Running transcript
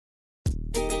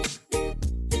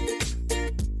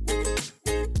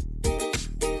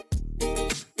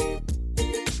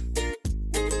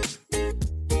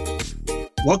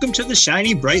Welcome to the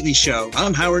Shiny Brightly Show.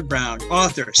 I'm Howard Brown,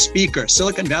 author, speaker,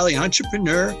 Silicon Valley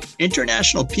entrepreneur,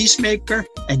 international peacemaker,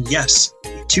 and yes,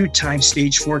 a two-time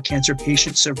stage 4 cancer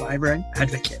patient survivor and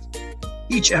advocate.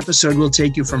 Each episode will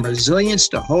take you from resilience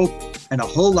to hope and a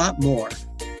whole lot more,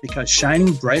 because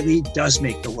shining brightly does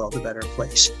make the world a better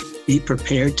place. Be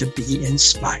prepared to be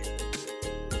inspired.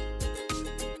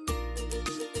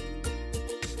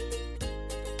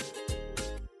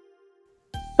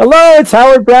 Hello, it's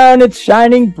Howard Brown. It's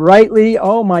Shining Brightly.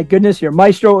 Oh my goodness, your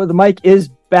maestro with the mic is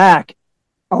back.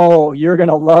 Oh, you're going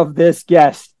to love this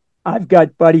guest. I've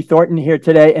got Buddy Thornton here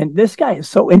today, and this guy is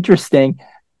so interesting.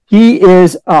 He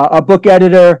is a book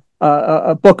editor,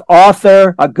 a book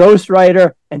author, a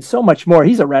ghostwriter, and so much more.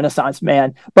 He's a Renaissance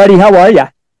man. Buddy, how are you?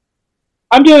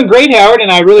 I'm doing great, Howard,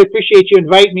 and I really appreciate you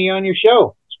inviting me on your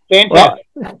show. Fantastic.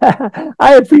 Well,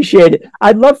 I appreciate it.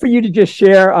 I'd love for you to just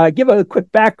share, give a quick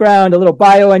background, a little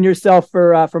bio on yourself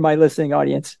for my listening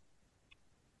audience.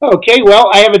 Okay, well,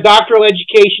 I have a doctoral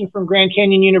education from Grand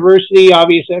Canyon University.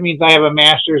 Obviously, that means I have a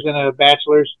master's and a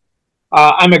bachelor's.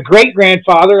 I'm a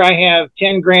great-grandfather. I have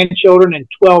 10 grandchildren and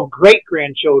 12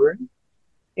 great-grandchildren.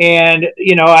 And,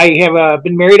 you know, I have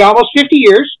been married almost 50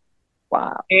 years.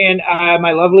 Wow. And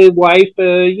my lovely wife,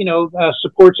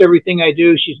 supports everything I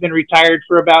do. She's been retired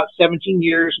for about 17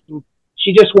 years. And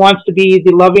she just wants to be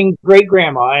the loving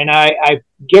great-grandma, and I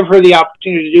give her the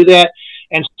opportunity to do that.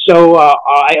 And so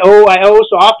I owe,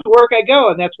 so off to work I go,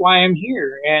 and that's why I'm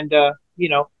here. And,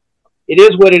 it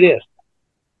is what it is.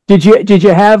 Did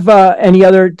you have any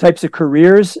other types of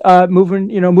careers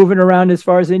moving around as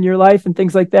far as in your life and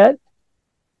things like that?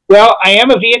 Well, I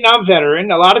am a Vietnam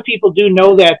veteran. A lot of people do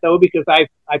know that, though, because I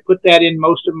put that in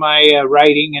most of my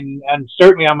writing and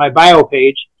certainly on my bio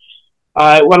page.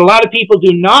 What a lot of people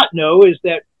do not know is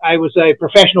that I was a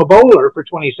professional bowler for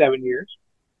 27 years.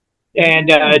 And,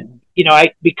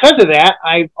 because of that,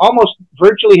 I almost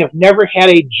virtually have never had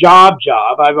a job.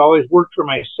 I've always worked for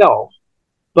myself.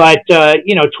 But,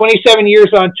 27 years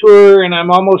on tour, and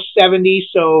I'm almost 70,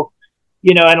 so...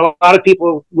 and a lot of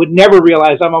people would never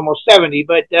realize I'm almost 70,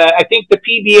 but I think the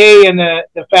PBA and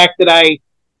the fact that I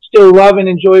still love and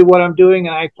enjoy what I'm doing,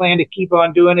 and I plan to keep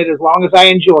on doing it as long as I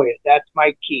enjoy it. That's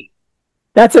my key.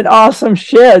 That's an awesome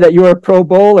share that you were a pro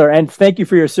bowler, and thank you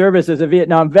for your service as a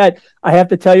Vietnam vet. I have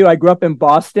to tell you, I grew up in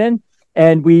Boston,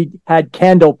 and we had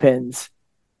candle pins.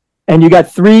 And you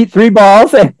got three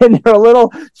balls, and they're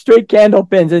little straight candle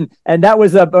pins, and that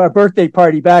was a birthday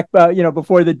party back,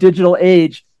 before the digital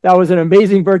age. That was an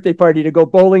amazing birthday party to go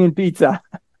bowling and pizza.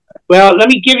 Well, let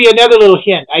me give you another little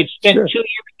hint. I spent 2 years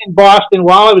in Boston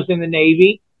while I was in the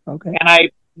Navy. Okay. And I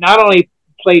not only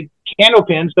played candle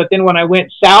pins, but then when I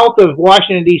went south of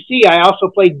Washington, D.C., I also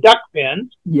played duck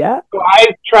pins. Yeah. So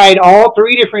I've tried all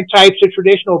 3 different types of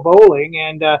traditional bowling,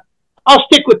 and I'll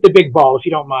stick with the big ball if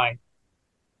you don't mind.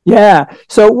 Yeah.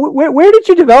 So where did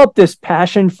you develop this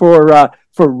passion for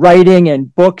writing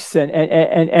and books and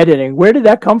editing? Where did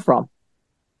that come from?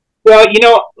 Well,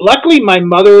 luckily my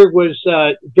mother was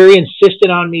very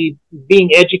insistent on me being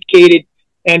educated.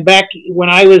 And back when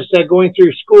I was going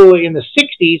through school in the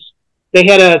 60s, they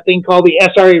had a thing called the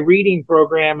SRA reading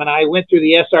program. And I went through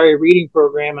the SRA reading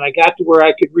program, and I got to where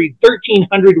I could read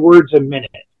 1,300 words a minute.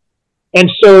 And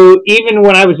so even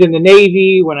when I was in the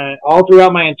Navy, all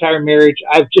throughout my entire marriage,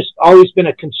 I've just always been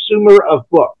a consumer of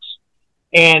books.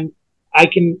 And I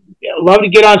love to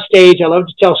get on stage. I love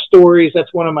to tell stories.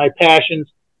 That's one of my passions.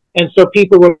 And so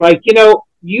people were like,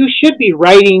 you should be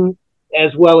writing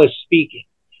as well as speaking.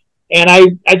 And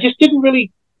I just didn't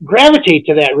really gravitate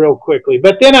to that real quickly.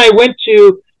 But then I went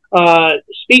to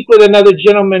speak with another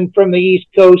gentleman from the East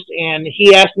Coast, and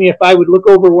he asked me if I would look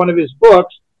over one of his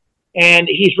books. And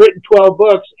he's written 12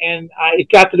 books, and it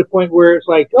got to the point where it's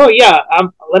like, oh, yeah,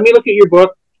 let me look at your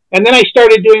book. And then I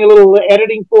started doing a little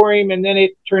editing for him, and then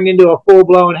it turned into a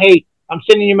full-blown, hey, I'm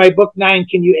sending you my book 9.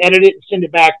 Can you edit it and send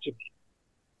it back to me?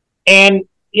 And,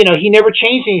 he never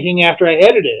changed anything after I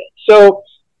edited it. So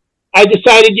I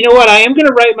decided, you know what, I am going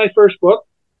to write my first book.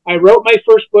 I wrote my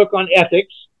first book on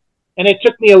ethics, and it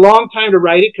took me a long time to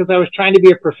write it because I was trying to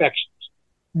be a perfectionist.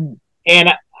 And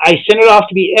I sent it off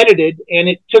to be edited, and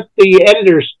it took the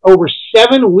editors over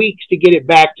 7 weeks to get it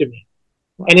back to me.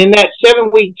 And in that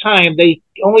 7-week time, they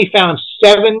only found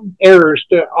 7 errors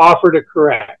to offer to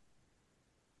correct.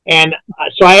 And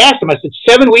so I asked them, I said,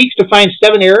 7 weeks to find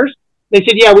 7 errors? They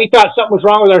said, yeah, we thought something was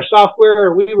wrong with our software,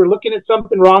 or we were looking at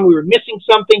something wrong. We were missing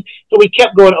something. So we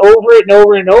kept going over it and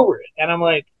over and over it. And I'm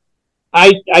like,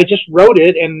 I just wrote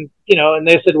it. And, and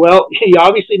they said, well, you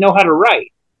obviously know how to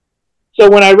write. So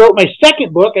when I wrote my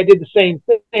second book, I did the same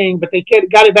thing, but they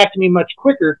got it back to me much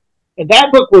quicker. And that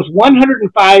book was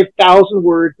 105,000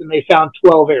 words, and they found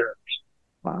 12 errors.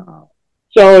 Wow.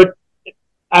 So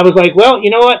I was like, well, you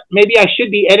know what? Maybe I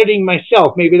should be editing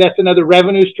myself. Maybe that's another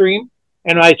revenue stream.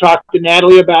 And I talked to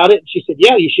Natalie about it, and she said,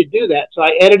 yeah, you should do that. So I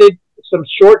edited some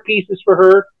short pieces for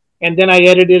her, and then I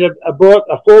edited a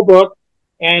full book,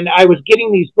 and I was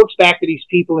getting these books back to these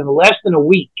people in less than a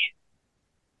week,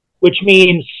 which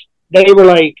means they were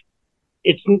like,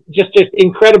 it's just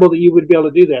incredible that you would be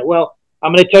able to do that. Well,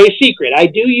 I'm going to tell you a secret. I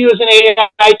do use an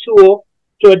AI tool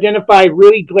to identify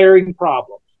really glaring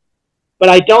problems, but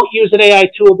I don't use an AI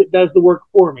tool that does the work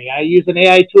for me. I use an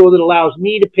AI tool that allows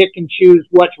me to pick and choose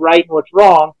what's right and what's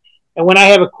wrong. And when I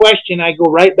have a question, I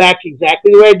go right back to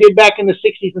exactly the way I did back in the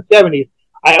 60s and 70s.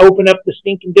 I open up the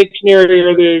stinking dictionary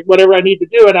or the whatever I need to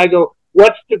do, and I go,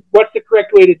 what's the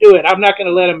correct way to do it? I'm not going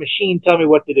to let a machine tell me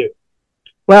what to do.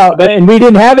 Well, and we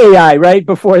didn't have AI right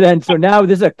before then, so now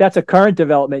that's a current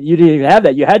development. You didn't even have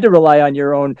that. You had to rely on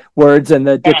your own words and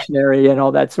the dictionary and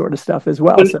all that sort of stuff as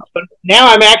well. But now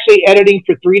I'm actually editing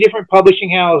for 3 different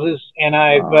publishing houses, and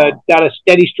I've got a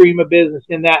steady stream of business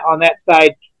on that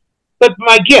side. But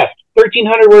my gift,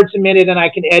 1,300 words a minute, and I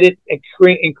can edit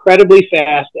incredibly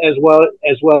fast as well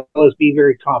as be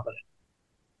very competent.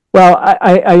 Well,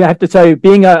 I have to tell you,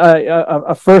 being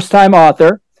a first-time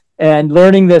author, and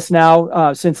learning this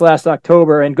now since last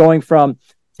October, and going from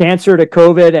cancer to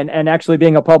COVID and actually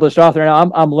being a published author,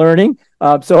 and I'm learning.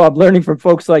 So I'm learning from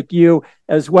folks like you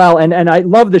as well. And I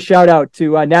love the shout out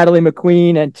to Natalie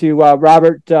McQueen and to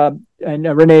Robert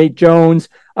and Renee Jones.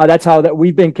 That's how that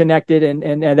we've been connected,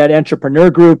 and that entrepreneur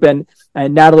group, and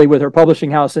Natalie with her publishing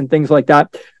house and things like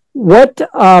that. What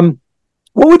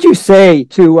would you say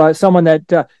to someone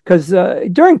that, because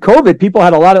during COVID, people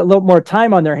had a little more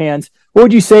time on their hands. What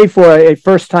would you say for a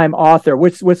first-time author?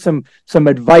 What's some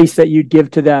advice that you'd give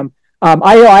to them?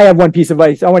 I have one piece of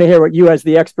advice. I want to hear what you, as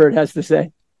the expert, has to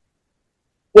say.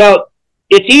 Well,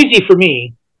 it's easy for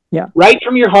me. Yeah. Write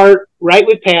from your heart, write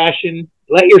with passion.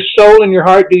 Let your soul and your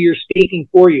heart do your speaking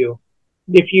for you.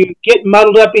 If you get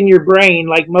muddled up in your brain,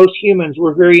 like most humans,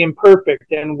 we're very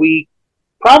imperfect, and we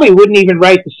probably wouldn't even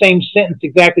write the same sentence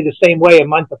exactly the same way a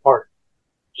month apart.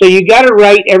 So you got to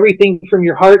write everything from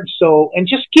your heart and soul, and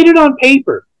just get it on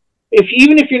paper.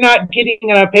 Even if you're not getting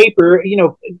it on paper,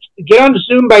 get on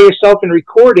Zoom by yourself and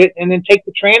record it, and then take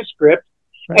the transcript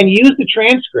and use the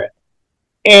transcript.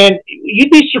 And you'd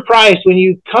be surprised when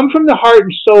you come from the heart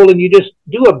and soul and you just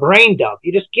do a brain dump.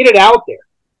 You just get it out there.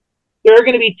 There are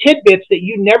going to be tidbits that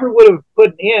you never would have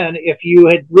put in if you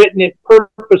had written it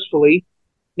purposefully.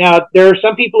 Now, there are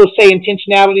some people who say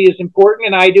intentionality is important,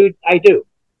 and I do.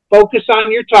 Focus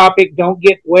on your topic. Don't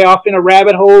get way off in a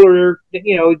rabbit hole, or,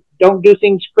 don't do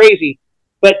things crazy.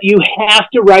 But you have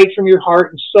to write from your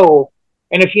heart and soul.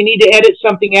 And if you need to edit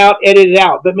something out, edit it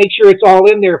out. But make sure it's all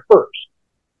in there first.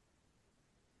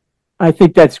 I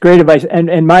think that's great advice.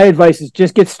 And my advice is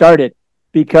just get started,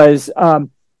 because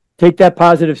take that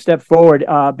positive step forward,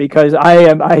 because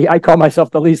I call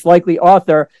myself the least likely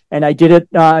author, and I did it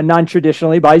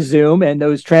non-traditionally by Zoom, and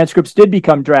those transcripts did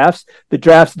become drafts. The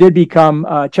drafts did become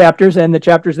chapters, and the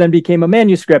chapters then became a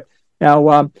manuscript.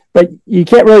 Now, but you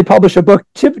can't really publish a book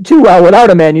too well without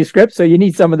a manuscript, so you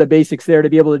need some of the basics there to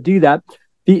be able to do that.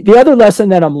 The other lesson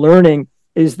that I'm learning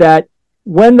is that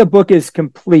when the book is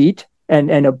complete, and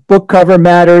a book cover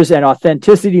matters, and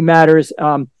authenticity matters,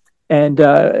 and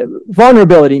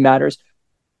vulnerability matters.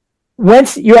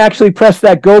 Once you actually press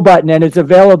that go button and it's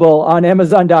available on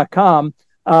Amazon.com,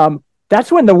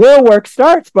 that's when the real work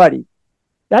starts, buddy.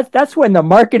 That's when the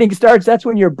marketing starts. That's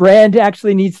when your brand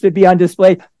actually needs to be on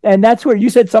display. And that's where you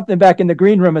said something back in the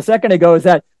green room a second ago, is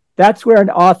that's where an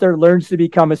author learns to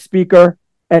become a speaker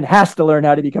and has to learn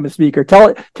how to become a speaker.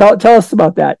 Tell us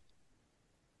about that.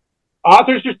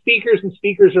 Authors are speakers, and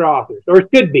speakers are authors, or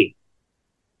should be.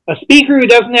 A speaker who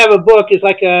doesn't have a book is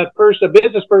like a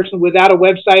business person without a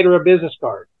website or a business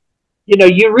card.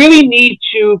 You really need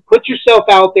to put yourself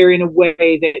out there in a way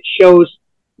that shows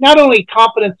not only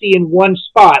competency in one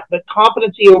spot, but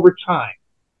competency over time.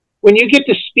 When you get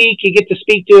to speak, you get to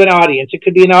speak to an audience. It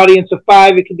could be an audience of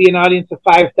 5. It could be an audience of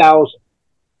 5,000.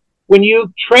 When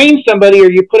you train somebody or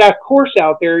you put a course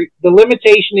out there, the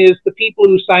limitation is the people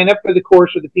who sign up for the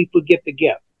course or the people who get the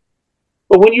gift.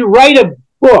 But when you write a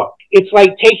book, it's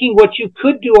like taking what you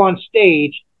could do on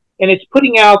stage and it's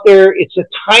putting out there. It's a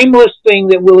timeless thing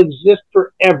that will exist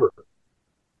forever.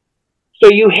 So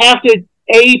you have to,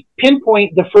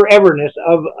 pinpoint the foreverness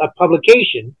of a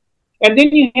publication. And then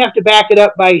you have to back it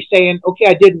up by saying, okay,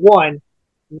 I did one.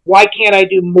 Why can't I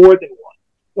do more than one?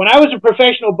 When I was a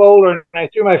professional bowler and I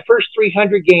threw my first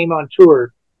 300 game on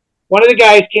tour, one of the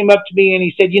guys came up to me and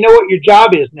he said, "You know what your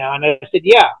job is now?" And I said,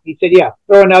 "Yeah." He said, "Yeah,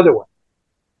 throw another one."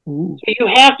 Ooh.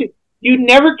 So you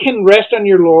never can rest on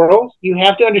your laurels. You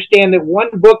have to understand that one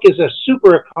book is a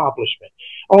super accomplishment.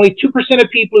 Only 2% of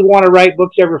people who want to write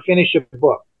books ever finish a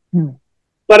book.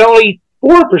 But only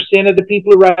 4% of the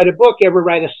people who write a book ever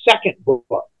write a second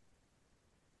book.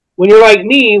 When you're like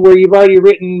me, where you've already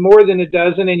written more than a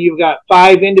dozen and you've got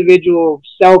 5 individual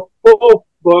self-full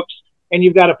books and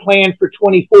you've got a plan for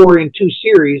 24 in 2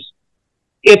 series,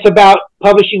 it's about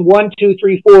publishing 1, 2,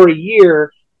 3, 4 a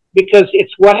year, because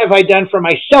it's what have I done for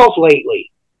myself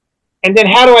lately? And then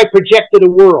how do I project to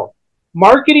the world?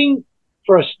 Marketing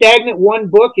for a stagnant one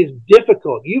book is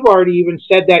difficult. You've already even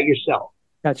said that yourself.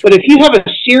 That's right. But if you have a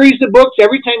series of books,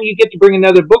 every time you get to bring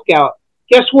another book out,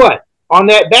 guess what? On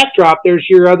that backdrop, there's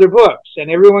your other books. And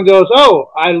everyone goes,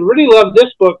 "Oh, I really love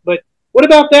this book, but what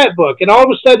about that book?" And all of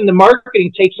a sudden, the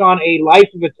marketing takes on a life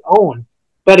of its own.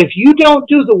 But if you don't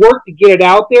do the work to get it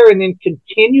out there and then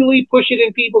continually push it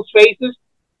in people's faces,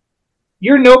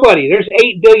 you're nobody. There's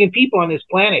 8 billion people on this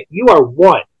planet. You are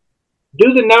one.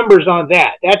 Do the numbers on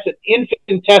that. That's an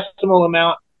infinitesimal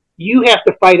amount. You have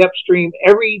to fight upstream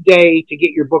every day to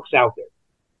get your books out there.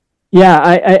 Yeah,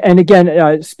 and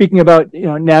again, speaking about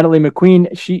Natalie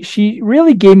McQueen, she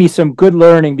really gave me some good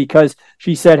learning, because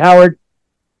she said, "Howard,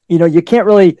 you can't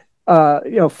really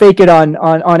fake it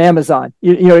on Amazon.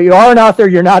 You are an author,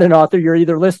 you're not an author. You're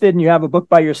either listed and you have a book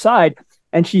by your side."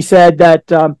 And she said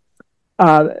that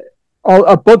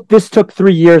a book, this took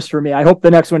 3 years for me. I hope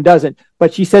the next one doesn't.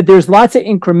 But she said there's lots of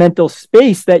incremental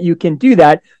space that you can do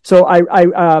that. So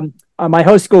my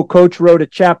high school coach wrote a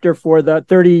chapter for the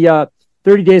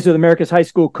 30 Days with America's High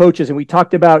School Coaches, and we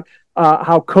talked about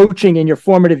how coaching in your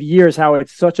formative years, how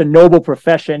it's such a noble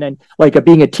profession, and like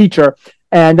being a teacher.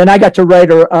 And then I got to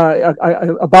write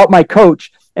about my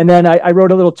coach, and then I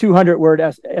wrote a little 200-word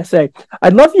essay.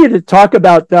 I'd love for you to talk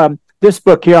about this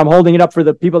book here. I'm holding it up for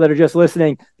the people that are just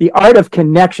listening. The Art of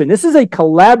Connection. This is a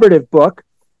collaborative book,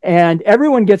 and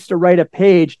everyone gets to write a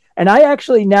page. And I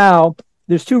actually now,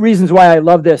 there's 2 reasons why I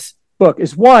love this book.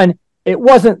 Is one, it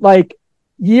wasn't like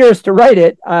years to write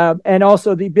it, and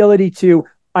also the ability to,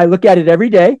 I look at it every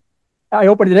day. I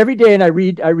open it every day and I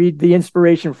read the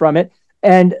inspiration from it.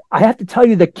 And I have to tell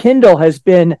you, the Kindle has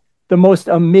been the most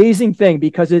amazing thing,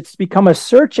 because it's become a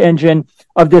search engine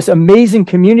of this amazing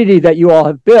community that you all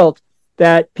have built,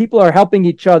 that people are helping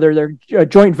each other. They're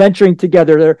joint venturing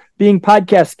together. They're being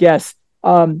podcast guests.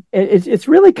 It's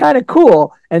really kind of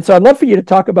cool. And so I'd love for you to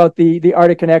talk about the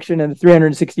Art of Connection and the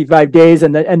 365 days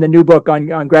and the new book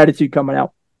on gratitude coming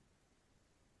out.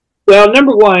 Well,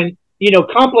 number one,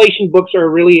 compilation books are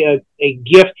really a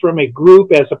gift from a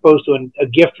group as opposed to a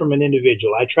gift from an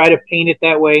individual. I try to paint it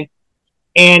that way.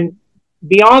 And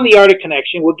beyond the Art of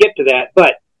Connection, we'll get to that,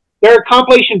 but there are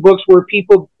compilation books where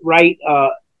people write,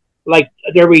 like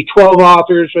there'll be 12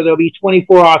 authors, or there'll be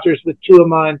 24 authors with 2 a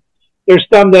month. There's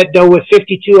some that go with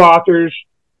 52 authors,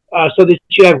 so that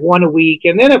you have 1 a week.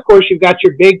 And then, of course, you've got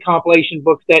your big compilation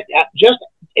books that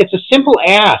it's a simple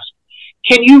ask.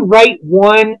 Can you write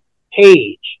 1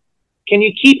 page? Can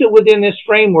you keep it within this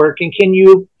framework? And can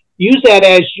you use that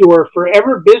as your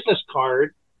forever business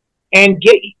card and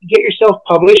get yourself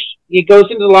published? It goes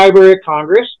into the Library of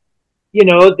Congress.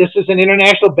 This is an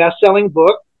international best-selling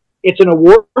book. It's an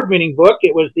award-winning book.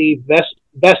 It was the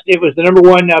it was the number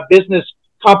 1 business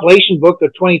compilation book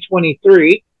of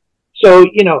 2023. So,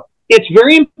 it's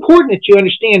very important that you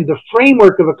understand the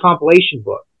framework of a compilation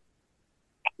book.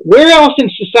 Where else in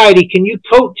society can you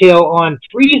coattail on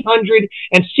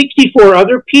 364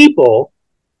 other people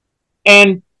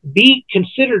and be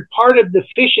considered part of the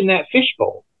fish in that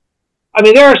fishbowl? I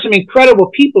mean, there are some incredible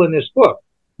people in this book.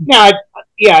 Now,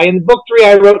 in book 3,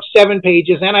 I wrote 7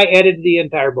 pages and I edited the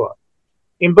entire book.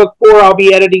 In book 4, I'll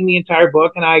be editing the entire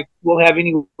book, and I will have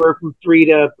anywhere from 3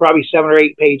 to probably 7 or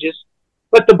 8 pages.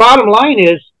 But the bottom line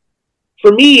is,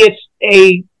 for me, it's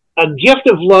a gift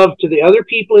of love to the other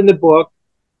people in the book.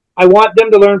 I want them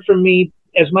to learn from me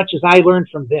as much as I learned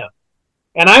from them.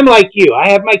 And I'm like you. I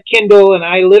have my Kindle, and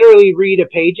I literally read a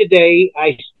page a day.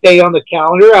 I stay on the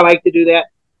calendar. I like to do that.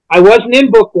 I wasn't in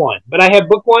book 1, but I have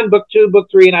book 1, book 2, book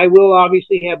 3, and I will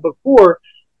obviously have book 4.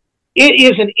 It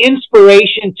is an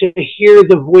inspiration to hear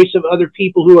the voice of other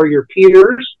people who are your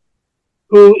peers,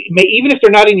 who may, even if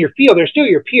they're not in your field, they're still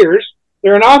your peers.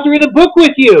 They're an author in a book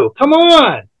with you. Come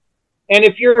on. And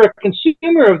if you're a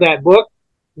consumer of that book,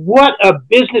 what a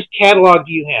business catalog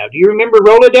do you have? Do you remember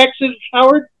Rolodexes,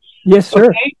 Howard? Yes, sir.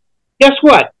 Okay. Guess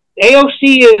what?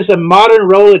 AOC is a modern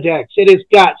Rolodex. It has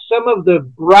got some of the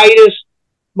brightest,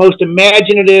 most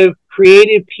imaginative,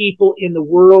 creative people in the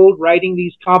world writing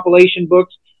these compilation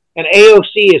books. And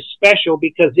AOC is special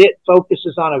because it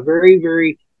focuses on a very,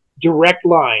 very direct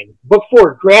line. Book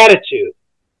 4, gratitude.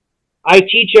 I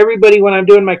teach everybody when I'm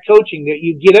doing my coaching that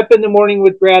you get up in the morning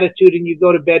with gratitude and you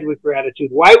go to bed with gratitude.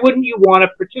 Why wouldn't you want to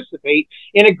participate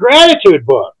in a gratitude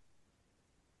book?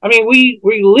 I mean, we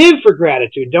live for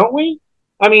gratitude, don't we?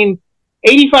 I mean,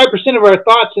 85% of our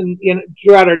thoughts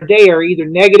throughout our day are either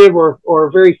negative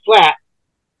or very flat.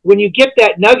 When you get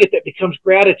that nugget that becomes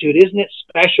gratitude, isn't it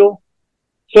special?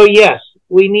 So yes,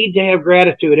 we need to have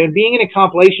gratitude. And being in a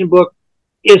compilation book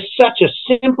is such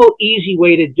a simple, easy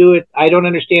way to do it. I don't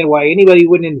understand why anybody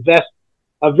wouldn't invest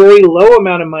a very low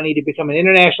amount of money to become an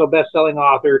international best-selling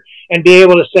author and be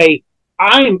able to say,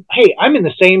 I'm in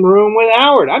the same room with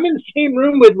Howard. I'm in the same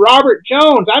room with Robert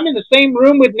Jones. I'm in the same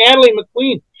room with Natalie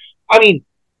McQueen. I mean,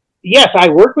 yes, I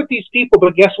work with these people,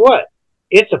 but guess what?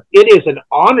 It is an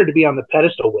honor to be on the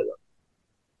pedestal with them.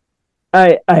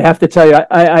 I have to tell you,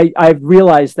 I've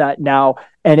realized that now,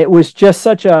 and it was just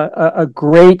such a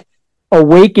great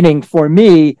awakening for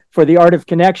me for the art of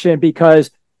connection,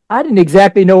 because I didn't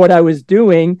exactly know what I was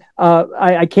doing.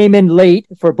 I came in late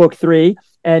for book 3,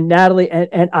 and Natalie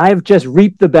and I've just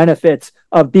reaped the benefits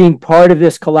of being part of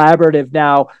this collaborative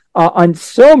now on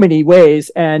so many ways.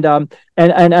 And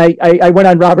I went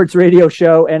on Robert's radio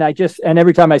show, and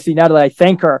every time I see Natalie, I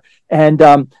thank her. And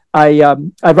I've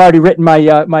already written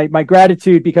my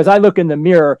gratitude, because I look in the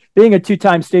mirror, being a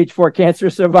 2-time stage 4 cancer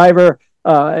survivor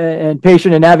and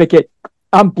patient and advocate.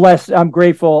 I'm blessed, I'm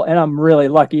grateful, and I'm really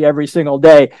lucky every single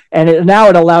day. And now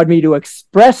it allowed me to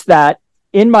express that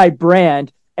in my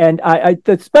brand. And I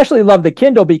especially love the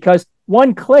Kindle, because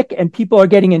one click and people are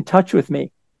getting in touch with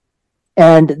me.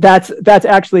 And that's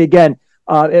actually, again,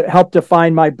 it helped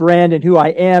define my brand and who I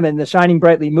am, and the Shining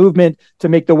Brightly movement to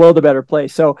make the world a better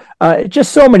place. So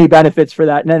just so many benefits for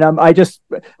that. And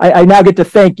I now get to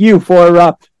thank you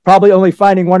for probably only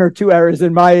finding 1 or 2 errors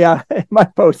in my my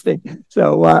posting.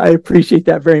 So I appreciate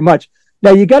that very much.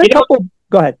 Now you got a couple.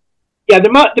 Go ahead. Yeah,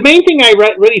 the main thing I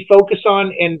really focus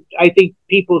on, and I think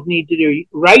people need to do,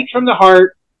 write from the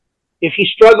heart. If you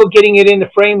struggle getting it in the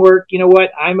framework, you know what?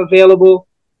 I'm available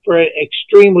for an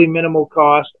extremely minimal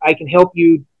cost. I can help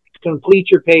you complete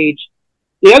your page.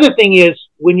 The other thing is,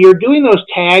 when you're doing those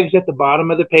tags at the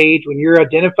bottom of the page, when you're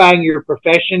identifying your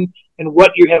profession and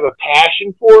what you have a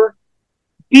passion for,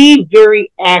 be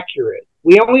very accurate.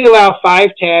 We only allow 5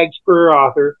 tags per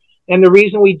author. And the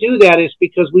reason we do that is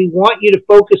because we want you to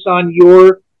focus on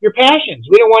your passions.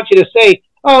 We don't want you to say,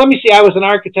 oh, let me see, I was an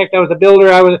architect, I was a builder,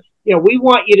 we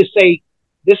want you to say,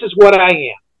 this is what I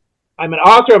am. I'm an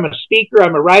author, I'm a speaker,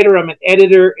 I'm a writer, I'm an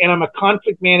editor, and I'm a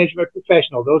conflict management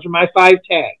professional. Those are my 5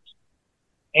 tags.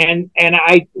 And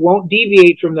I won't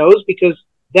deviate from those, because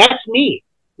that's me.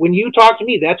 When you talk to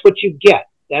me, that's what you get.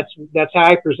 That's how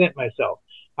I present myself.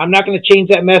 I'm not going to change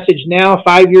that message now,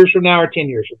 5 years from now, or 10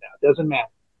 years from now. It doesn't matter.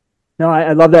 No,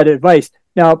 I love that advice.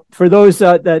 Now, for those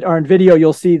that are on video,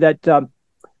 you'll see that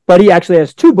Buddy actually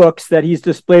has 2 books that he's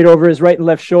displayed over his right and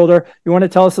left shoulder. You want to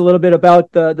tell us a little bit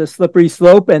about the Slippery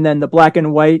Slope and then the Black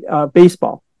and White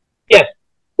baseball? Yes.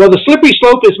 Well, the Slippery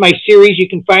Slope is my series. You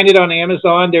can find it on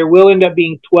Amazon. There will end up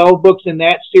being 12 books in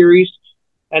that series.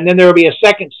 And then there will be a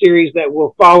second series that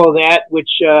will follow that, which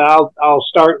I'll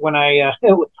start when I'll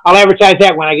advertise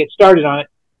that when I get started on it.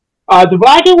 The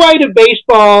Black and White of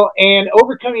Baseball and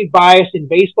Overcoming Bias in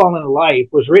Baseball and Life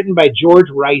was written by George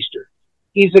Reister.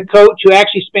 He's a coach who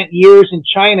actually spent years in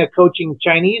China coaching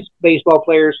Chinese baseball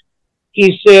players.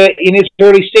 He's in his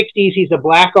early 60s. He's a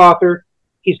Black author.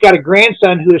 He's got a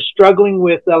grandson who is struggling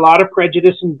with a lot of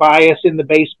prejudice and bias in the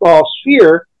baseball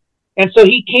sphere. And so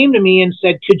he came to me and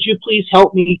said, could you please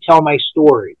help me tell my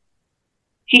story?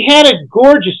 He had a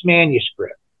gorgeous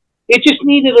manuscript. It just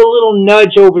needed a little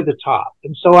nudge over the top.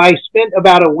 And so I spent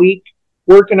about a week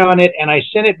working on it, and I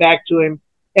sent it back to him.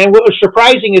 And what was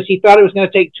surprising is he thought it was going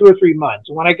to take 2 or 3 months.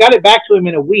 And when I got it back to him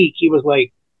in a week, he was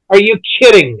like, are you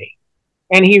kidding me?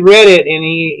 And he read it, and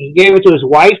he gave it to his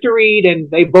wife to read, and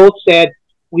they both said,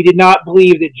 we did not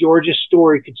believe that George's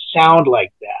story could sound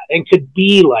like that and could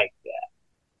be like that.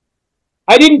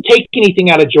 I didn't take anything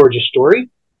out of George's story.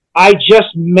 I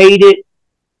just made it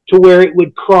to where it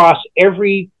would cross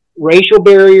every racial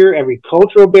barrier, every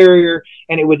cultural barrier,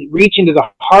 and it would reach into the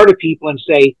heart of people and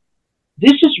say,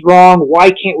 this is wrong. Why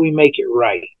can't we make it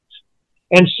right?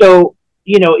 And so,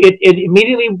 it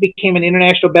immediately became an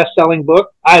international best-selling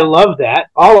book. I love that.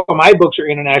 All of my books are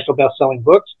international best-selling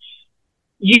books.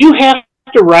 You have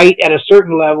to write at a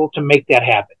certain level to make that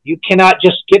happen. You cannot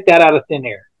just get that out of thin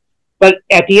air. But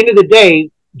at the end of the day,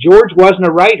 George wasn't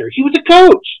a writer. He was a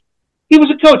coach. He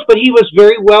was a coach, but he was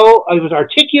very well, he was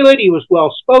articulate, he was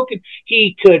well-spoken,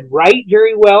 he could write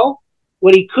very well.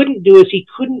 what he couldn't do is he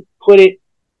couldn't put it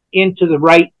into the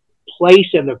right place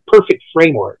and the perfect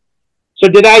framework. So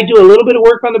did I do a little bit of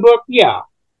work on the book? Yeah.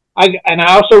 And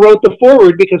I also wrote the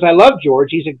foreword because I love George.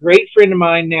 He's a great friend of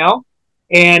mine now.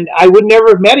 And I would never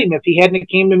have met him if he hadn't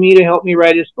came to me to help me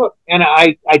write his book. And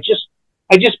I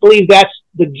just believe that's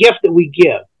the gift that we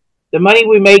give. The money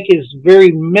we make is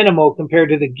very minimal compared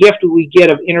to the gift that we get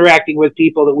of interacting with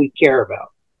people that we care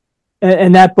about.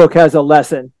 And that book has a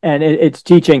lesson, and it's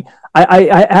teaching.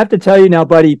 I have to tell you now,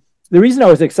 buddy, the reason I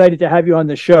was excited to have you on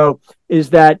the show is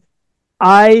that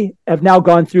I have now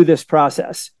gone through this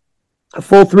process, a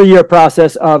full 3-year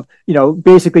process of,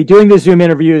 basically doing the Zoom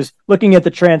interviews, looking at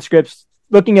the transcripts,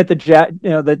 looking at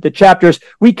the chapters.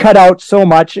 We cut out so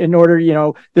much in order,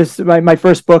 my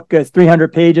first book is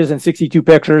 300 pages and 62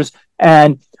 pictures.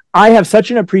 And I have such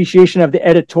an appreciation of the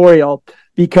editorial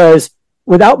because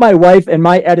without my wife and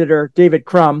my editor, David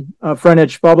Crum of Front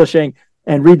Edge Publishing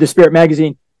and Read the Spirit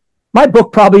magazine, my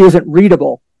book probably isn't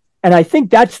readable. And I think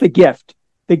that's the gift.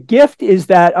 The gift is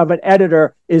that of an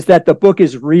editor is that the book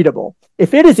is readable.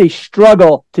 If it is a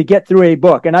struggle to get through a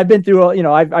book, and I've been through,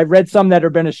 I've read some that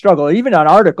have been a struggle, even an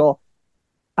article,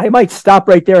 I might stop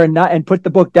right there and put the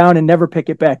book down and never pick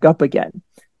it back up again.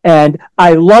 And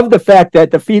I love the fact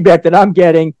that the feedback that I'm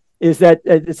getting is that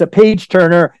it's a page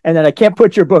turner and that I can't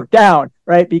put your book down,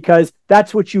 right? Because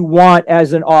that's what you want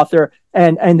as an author.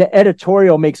 And the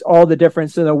editorial makes all the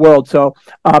difference in the world. So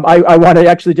I want to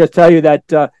actually just tell you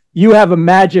that you have a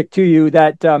magic to you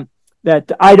that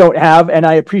I don't have. And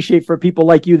I appreciate for people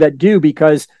like you that do,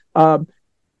 because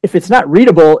if it's not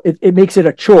readable, it makes it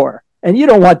a chore. And you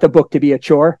don't want the book to be a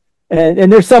chore.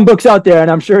 And there's some books out there, and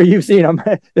I'm sure you've seen them.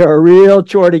 They're a real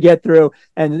chore to get through.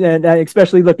 And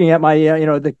especially looking at my,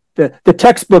 the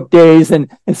textbook days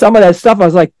and some of that stuff, I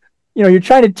was like, you're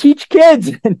trying to teach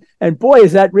kids. And boy,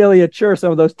 is that really a chore,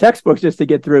 some of those textbooks just to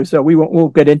get through. So we'll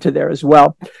get into there as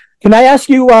well. Can I ask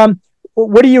you,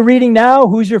 what are you reading now?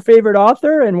 Who's your favorite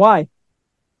author and why?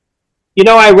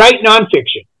 I write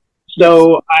nonfiction.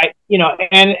 So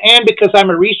and because I'm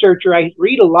a researcher, I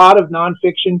read a lot of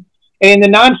nonfiction. And in the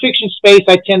nonfiction space,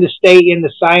 I tend to stay in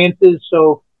the sciences.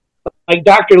 So like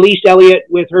Dr. Lise Elliott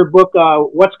with her book,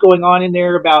 What's Going On in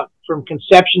There about from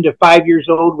conception to 5 years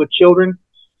old with children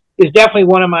is definitely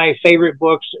one of my favorite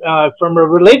books. From a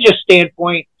religious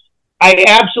standpoint, I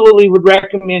absolutely would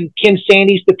recommend Ken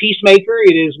Sande's The Peacemaker.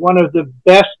 It is one of the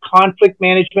best conflict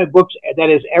management books that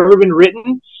has ever been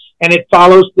written. And it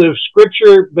follows the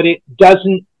scripture, but it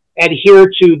doesn't adhere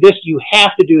to this. You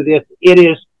have to do this. It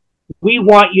is, we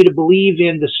want you to believe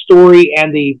in the story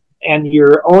and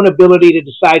your own ability to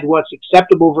decide what's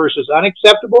acceptable versus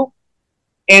unacceptable.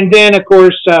 And then, of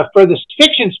course, for the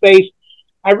fiction space,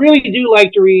 I really do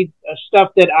like to read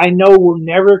stuff that I know will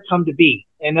never come to be.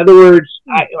 In other words,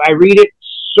 I read it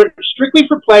strictly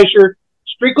for pleasure,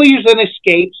 strictly as an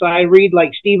escape. So I read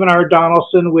like Stephen R.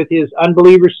 Donaldson with his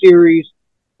Unbeliever series.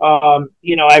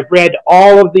 I've read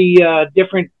all of the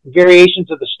different variations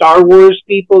of the Star Wars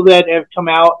people that have come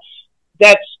out.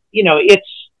 That's, it's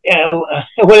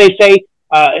what they say,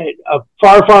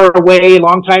 far, far away, a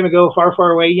long time ago, far,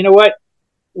 far away. You know what?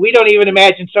 We don't even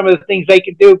imagine some of the things they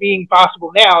can do being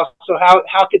possible now. So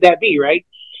how could that be, right?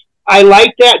 I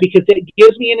like that because it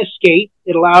gives me an escape.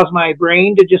 It allows my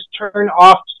brain to just turn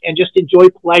off and just enjoy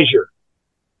pleasure.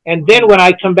 And then when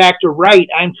I come back to write,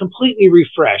 I'm completely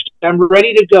refreshed. I'm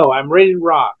ready to go. I'm ready to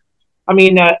rock. I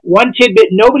mean, one tidbit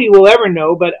nobody will ever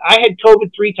know, but I had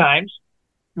COVID 3 times.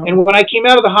 Oh. And when I came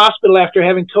out of the hospital after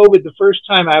having COVID the first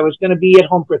time, I was going to be at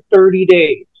home for 30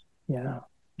 days. Yeah.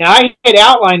 Now, I had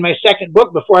outlined my second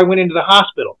book before I went into the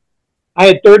hospital. I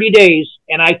had 30 days,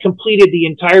 and I completed the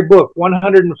entire book,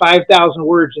 105,000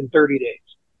 words in 30 days.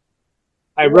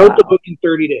 I wrote the book in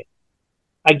 30 days.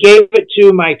 I gave it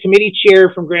to my committee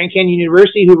chair from Grand Canyon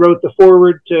University who wrote the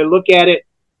foreword to look at it.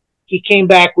 He came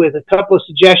back with a couple of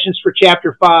suggestions for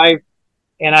chapter 5,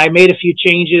 and I made a few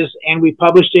changes, and we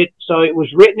published it. So it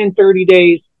was written in 30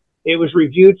 days. It was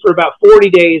reviewed for about 40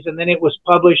 days, and then it was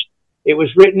published. It was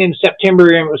written in September,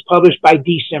 and it was published by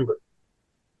December.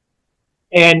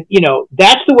 And,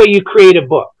 that's the way you create a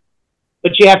book.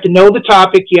 But you have to know the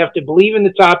topic, you have to believe in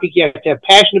the topic, you have to have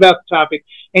passion about the topic,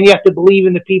 and you have to believe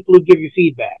in the people who give you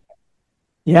feedback.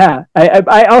 Yeah,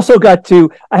 I also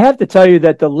I have to tell you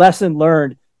that the lesson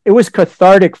learned, it was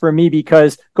cathartic for me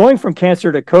because going from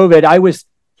cancer to COVID, I was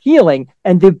healing,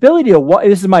 and the ability to,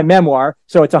 this is my memoir,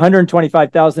 so it's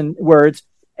 125,000 words,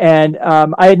 and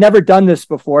I had never done this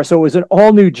before, so it was an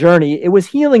all new journey. It was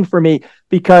healing for me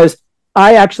because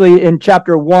I actually, in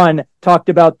chapter 1, talked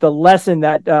about the lesson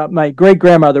that my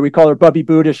great-grandmother, we call her Bubby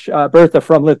Budish, Bertha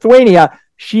from Lithuania,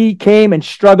 she came and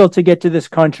struggled to get to this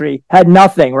country, had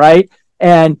nothing, right?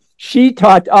 And she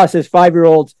taught us as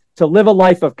 5-year-olds to live a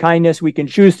life of kindness. We can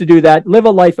choose to do that. Live a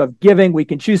life of giving. We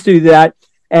can choose to do that.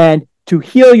 And to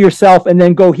heal yourself and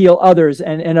then go heal others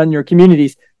and on your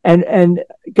communities. And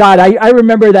God, I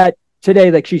remember that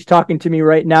today, like she's talking to me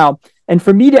right now. And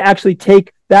for me to actually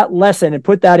take that lesson and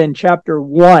put that in chapter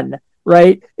 1,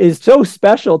 right, is so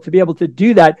special to be able to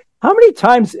do that. How many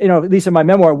times, at least in my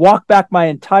memoir, walk back my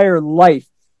entire life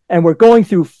and we're going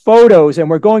through photos and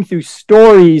we're going through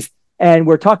stories and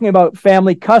we're talking about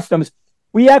family customs.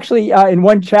 We actually, in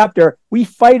one chapter, we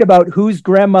fight about whose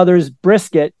grandmother's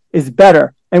brisket is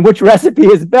better and which recipe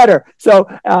is better. So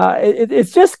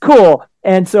it's just cool.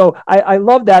 And so I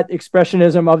love that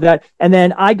expressionism of that. And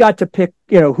then I got to pick,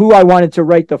 who I wanted to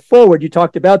write the foreword. You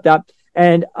talked about that.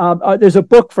 And there's a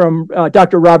book from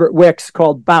Dr. Robert Wicks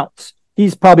called Bounce.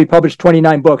 He's probably published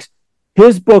 29 books.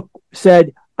 His book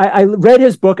said, I read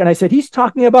his book and I said, he's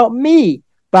talking about me.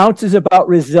 Bounce is about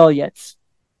resilience,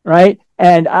 right?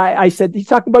 And I said, he's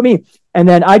talking about me. And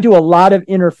then I do a lot of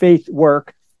interfaith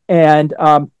work. And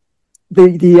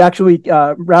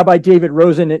Rabbi David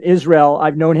Rosen in Israel,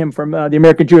 I've known him from the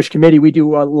American Jewish Committee. We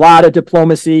do a lot of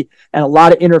diplomacy and a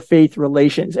lot of interfaith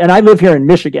relations. And I live here in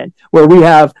Michigan, where we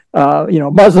have,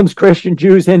 Muslims, Christians,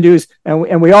 Jews, Hindus,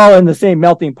 and we all in the same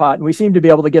melting pot. And we seem to be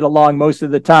able to get along most of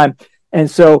the time. And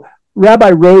so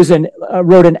Rabbi Rosen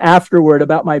wrote an afterword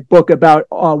about my book about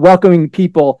welcoming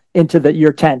people into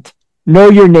your tent. Know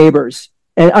your neighbors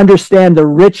and understand the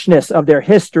richness of their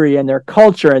history and their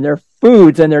culture and their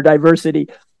foods and their diversity.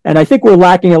 And I think we're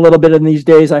lacking a little bit in these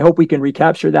days. I hope we can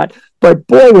recapture that. But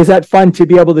boy, was that fun to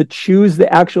be able to choose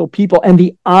the actual people and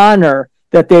the honor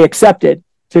that they accepted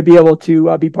to be able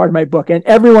to be part of my book. And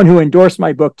everyone who endorsed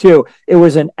my book too, it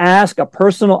was a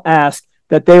personal ask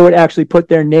that they would actually put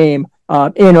their name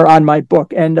in or on my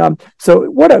book. And so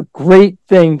what a great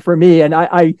thing for me.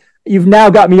 And you've now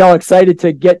got me all excited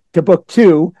to get to book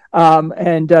 2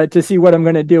 and to see what I'm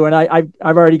going to do. And I've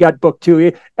already got book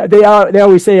 2. They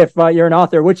always say, if you're an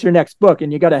author, what's your next book?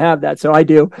 And you got to have that. So I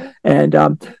do. And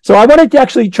so I wanted to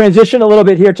actually transition a little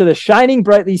bit here to the Shining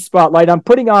Brightly Spotlight. I'm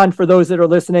putting on, for those that are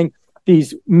listening,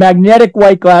 these magnetic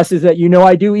white glasses that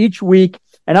I do each week.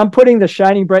 And I'm putting the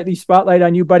Shining Brightly Spotlight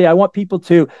on you, buddy. I want people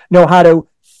to know how to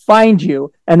find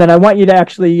you. And then I want you to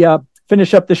actually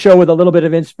finish up the show with a little bit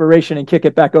of inspiration and kick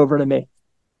it back over to me.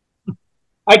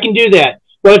 I can do that.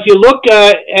 Well, if you look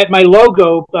at my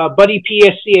logo, Buddy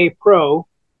PSCA Pro,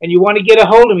 and you want to get a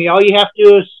hold of me, all you have to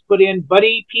do is put in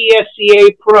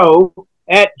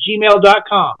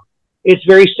buddypscapro@gmail.com. It's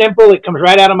very simple. It comes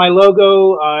right out of my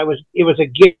logo. It was a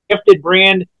gifted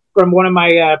brand from one of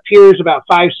my peers about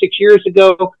 5-6 years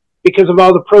ago because of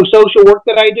all the pro-social work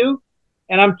that I do.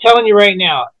 And I'm telling you right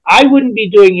now, I wouldn't be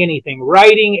doing anything,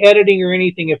 writing, editing, or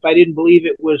anything if I didn't believe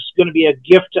it was going to be a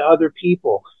gift to other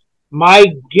people. My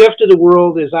gift to the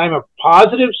world is I'm a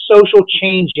positive social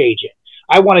change agent.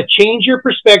 I want to change your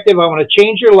perspective. I want to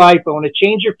change your life. I want to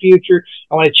change your future.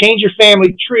 I want to change your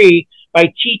family tree by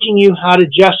teaching you how to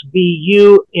just be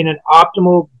you in an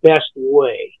optimal, best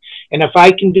way. And if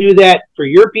I can do that for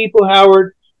your people,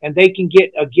 Howard, and they can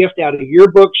get a gift out of your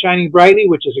book, Shining Brightly,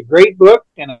 which is a great book,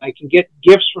 and I can get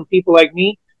gifts from people like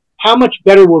me, how much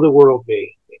better will the world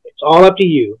be? It's all up to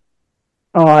you.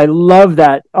 Oh, I love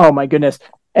that. Oh, my goodness.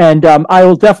 And I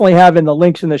will definitely have in the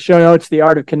links in the show notes, The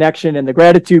Art of Connection and the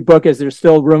Gratitude book, as there's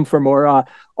still room for more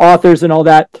authors and all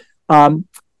that.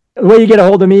 The way you get a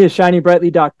hold of me is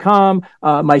shiningbrightly.com.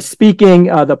 My speaking,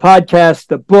 the podcast,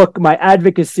 the book, my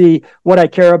advocacy, what I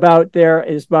care about there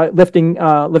is about lifting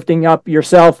up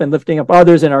yourself and lifting up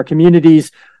others in our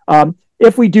communities.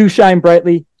 If we do shine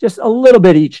brightly just a little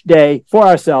bit each day for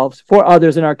ourselves, for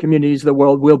others in our communities, the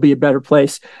world will be a better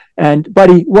place. And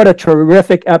buddy, what a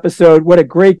terrific episode. What a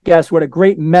great guest. What a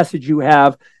great message you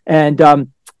have. And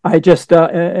I just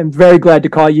am very glad to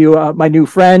call you my new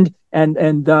friend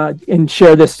and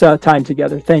share this time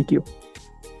together. Thank you.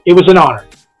 It was an honor.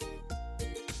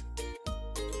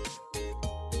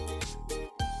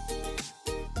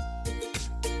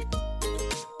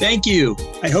 Thank you.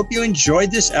 I hope you enjoyed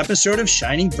this episode of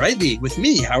Shining Brightly with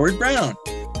me, Howard Brown.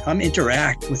 Come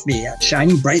interact with me at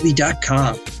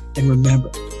shiningbrightly.com. And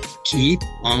remember, keep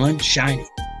on shining.